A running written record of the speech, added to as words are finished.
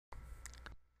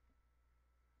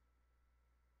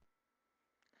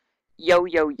Yo,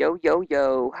 yo, yo, yo,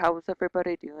 yo. How's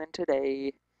everybody doing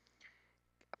today?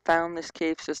 Found this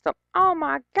cave system. Oh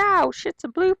my gosh, it's a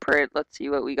blueprint. Let's see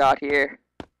what we got here.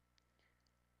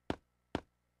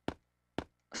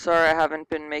 Sorry I haven't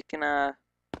been making a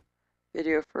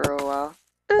video for a while.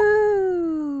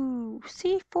 Ooh,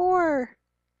 C4.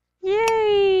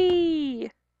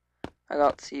 Yay! I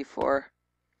got C4.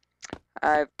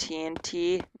 I have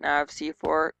TNT, now I have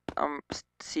C4.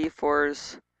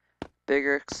 C4's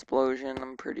bigger explosion,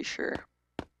 I'm pretty sure.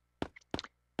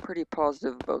 Pretty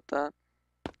positive about that.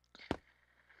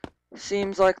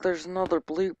 Seems like there's another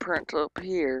blueprint up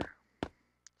here.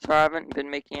 So I haven't been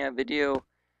making a video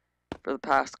for the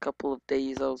past couple of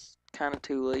days. I was kind of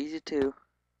too lazy to.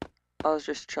 I was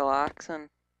just chillaxing.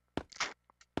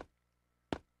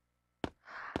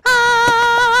 Ah!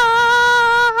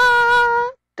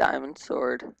 Diamond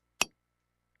sword.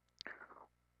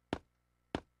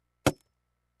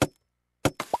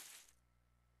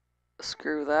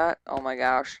 Screw that. Oh my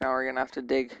gosh, now we're gonna have to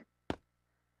dig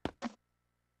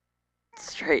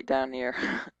straight down here.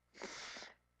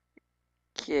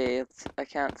 Okay, I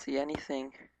can't see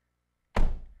anything.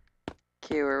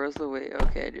 Okay, where was the way?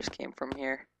 Okay, I just came from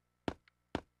here.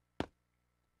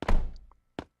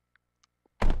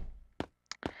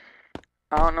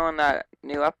 I don't know when that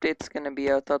new update's gonna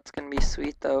be out. That's gonna be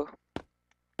sweet though.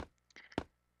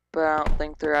 But I don't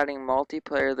think they're adding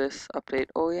multiplayer this update.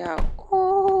 Oh yeah.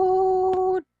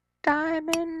 Oh,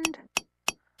 diamond.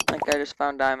 I think I just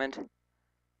found diamond.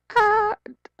 Ah,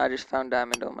 I just found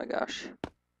diamond. Oh my gosh.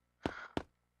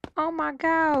 Oh my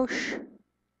gosh.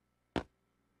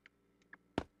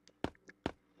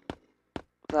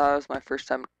 That was my first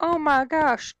time. Oh my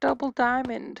gosh, double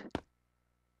diamond.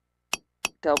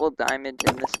 Double diamond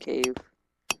in this cave.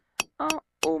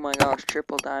 Oh my gosh,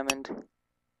 triple diamond.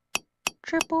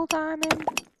 Triple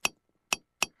diamond.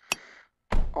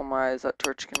 Oh my, is that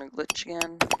torch gonna glitch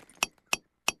again?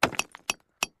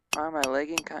 Why am I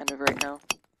lagging kind of right now?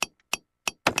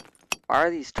 Why are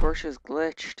these torches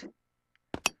glitched?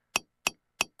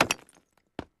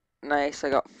 Nice, I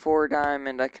got 4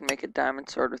 diamond. I can make a diamond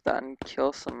sword with that and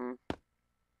kill some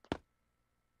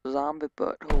zombie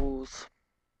buttholes.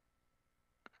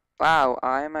 Wow,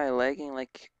 why am I lagging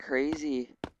like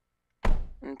crazy?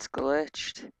 And it's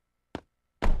glitched.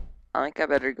 I think I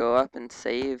better go up and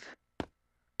save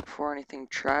before anything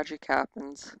tragic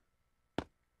happens.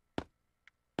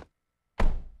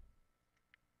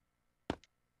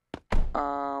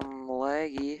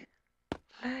 Laggy.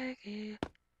 Laggy.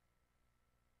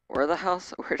 Where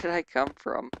did I come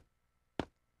from?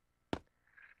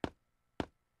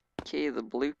 Okay, the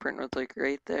blueprint was like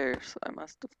right there, so I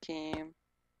must have came.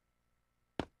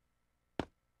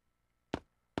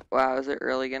 Wow, is it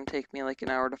really gonna take me like an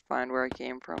hour to find where I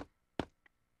came from?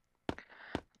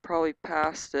 Probably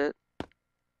passed it.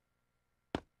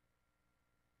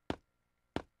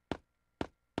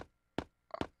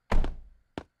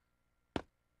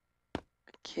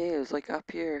 Okay, it was like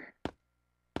up here.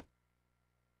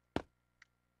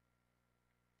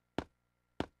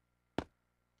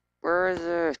 Where is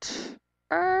it?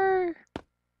 Ah!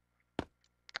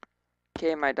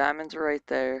 Okay, my diamonds are right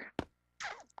there.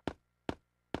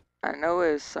 I know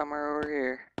it was somewhere over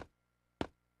here.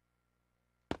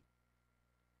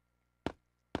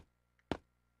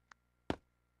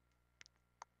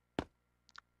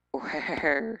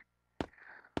 Where?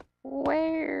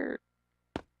 Where?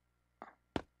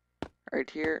 Right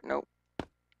here? Nope.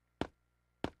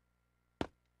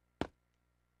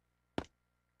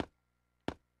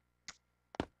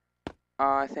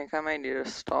 I think I might need to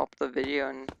stop the video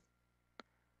and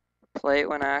play it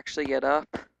when I actually get up.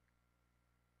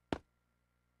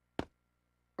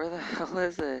 Where the hell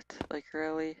is it? Like,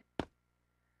 really?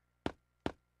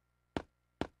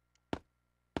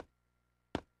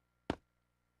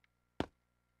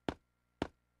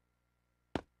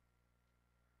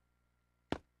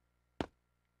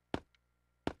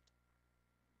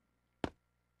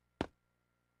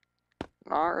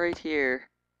 Not right here.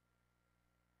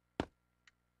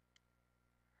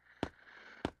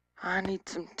 I need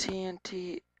some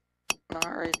TNT. Not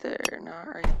right there. Not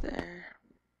right there.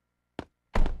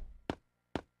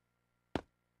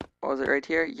 Was it right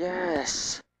here?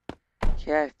 Yes!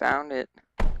 Okay, I found it.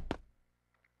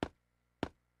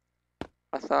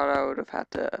 I thought I would have had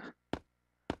to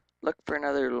look for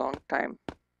another long time.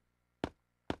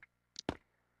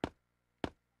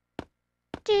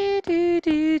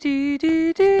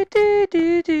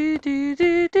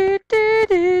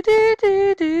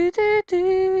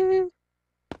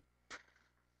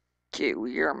 Okay,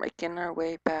 we are making our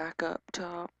way back up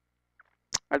top.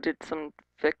 I did some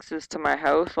fixes to my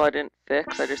house. Well, I didn't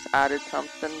fix, I just added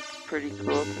something. It's pretty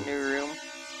cool. It's a new room.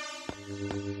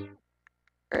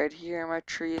 Right here, my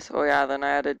trees. Oh yeah, then I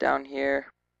added down here.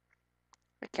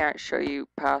 I can't show you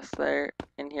past there.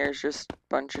 In here's just a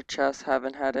bunch of chests.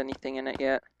 Haven't had anything in it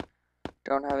yet.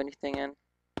 Don't have anything in.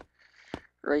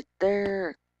 Right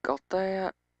there. Got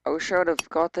that. I wish I would have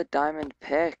got the diamond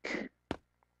pick.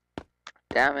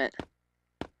 Damn it.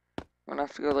 I'm gonna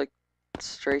have to go like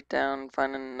straight down and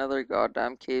find another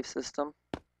goddamn cave system.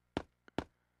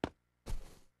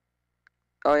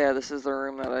 Oh yeah, this is the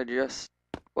room that I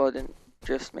didn't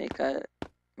just make, I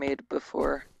made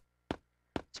before.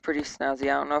 It's pretty snazzy.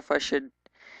 I don't know if I should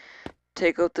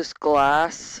take out this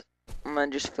glass and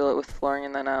then just fill it with flooring,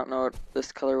 and then I don't know what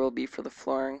this color will be for the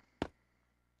flooring.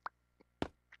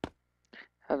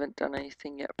 Haven't done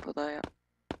anything yet for that.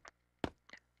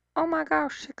 Oh my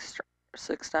gosh,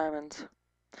 six diamonds.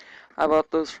 I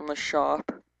bought those from the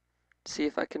shop. See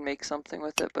if I can make something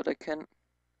with it, but I couldn't.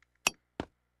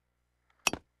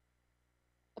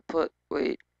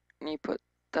 Wait, let me put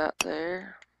that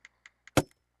there.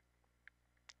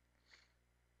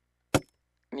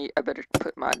 I better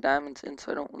put my diamonds in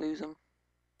so I don't lose them.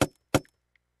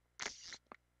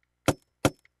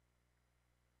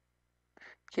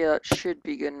 Okay, that should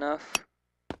be good enough.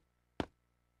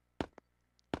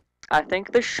 I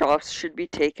think the shops should be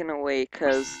taken away,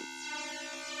 because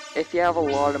if you have a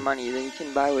lot of money, then you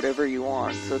can buy whatever you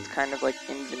want. So it's kind of like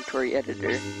inventory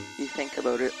editor. You think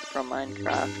about it from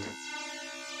Minecraft.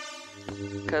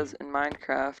 Because in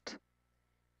Minecraft,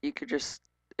 you could just,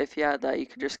 if you had that, you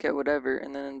could just get whatever.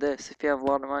 And then in this, if you have a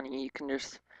lot of money, you can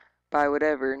just buy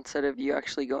whatever instead of you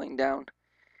actually going down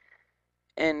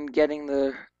and getting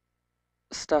the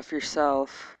stuff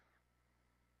yourself.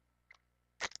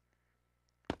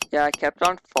 Yeah, I kept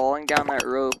on falling down that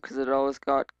rope because it always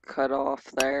got cut off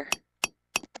there.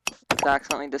 I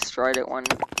accidentally destroyed it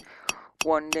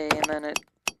one day and then it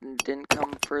didn't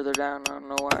come further down. I don't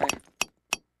know why.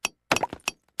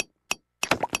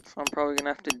 So I'm probably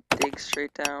gonna have to dig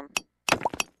straight down.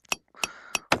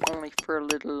 Only for a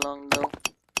little long though,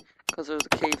 because there's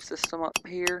a cave system up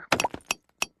here.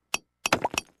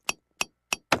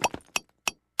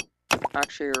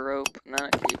 Actually a rope and then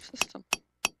a cave system.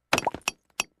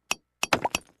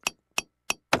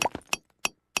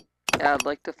 Yeah, I'd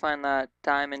like to find that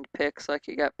diamond pick so I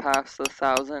could get past the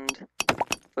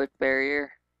 1,000-foot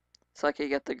barrier. So I could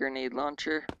get the grenade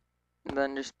launcher and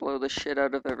then just blow the shit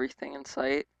out of everything in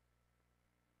sight.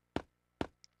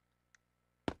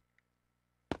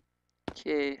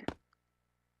 Okay.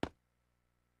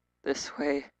 This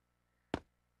way.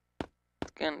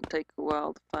 It's gonna take a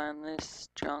while to find this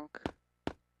junk.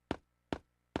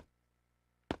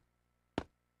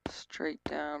 Straight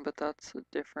down, but that's a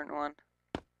different one.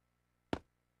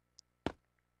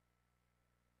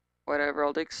 Whatever,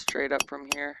 I'll dig straight up from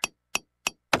here.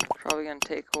 Probably gonna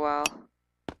take a while.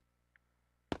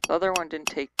 The other one didn't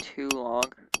take too long.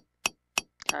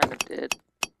 Kind of did.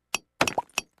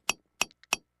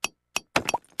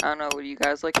 I don't know, would you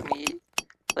guys like me,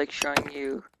 like showing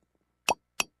you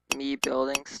me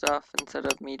building stuff instead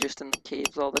of me just in the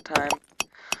caves all the time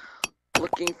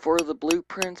looking for the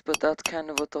blueprints? But that's kind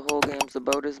of what the whole game's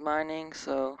about, is mining,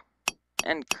 so,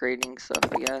 and creating stuff,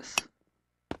 I guess.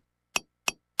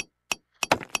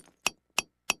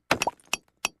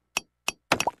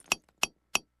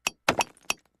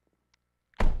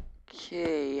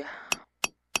 Okay.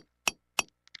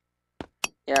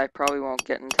 Yeah, I probably won't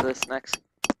get into this next,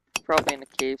 probably in a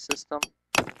cave system.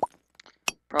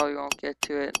 Probably won't get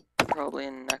to it, probably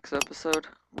in the next episode.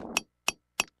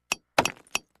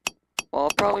 Well, I'll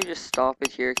probably just stop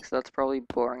it here, because that's probably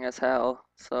boring as hell.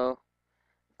 So,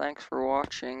 thanks for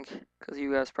watching, because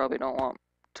you guys probably don't want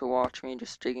to watch me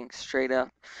just digging straight up.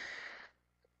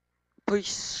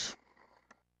 Peace.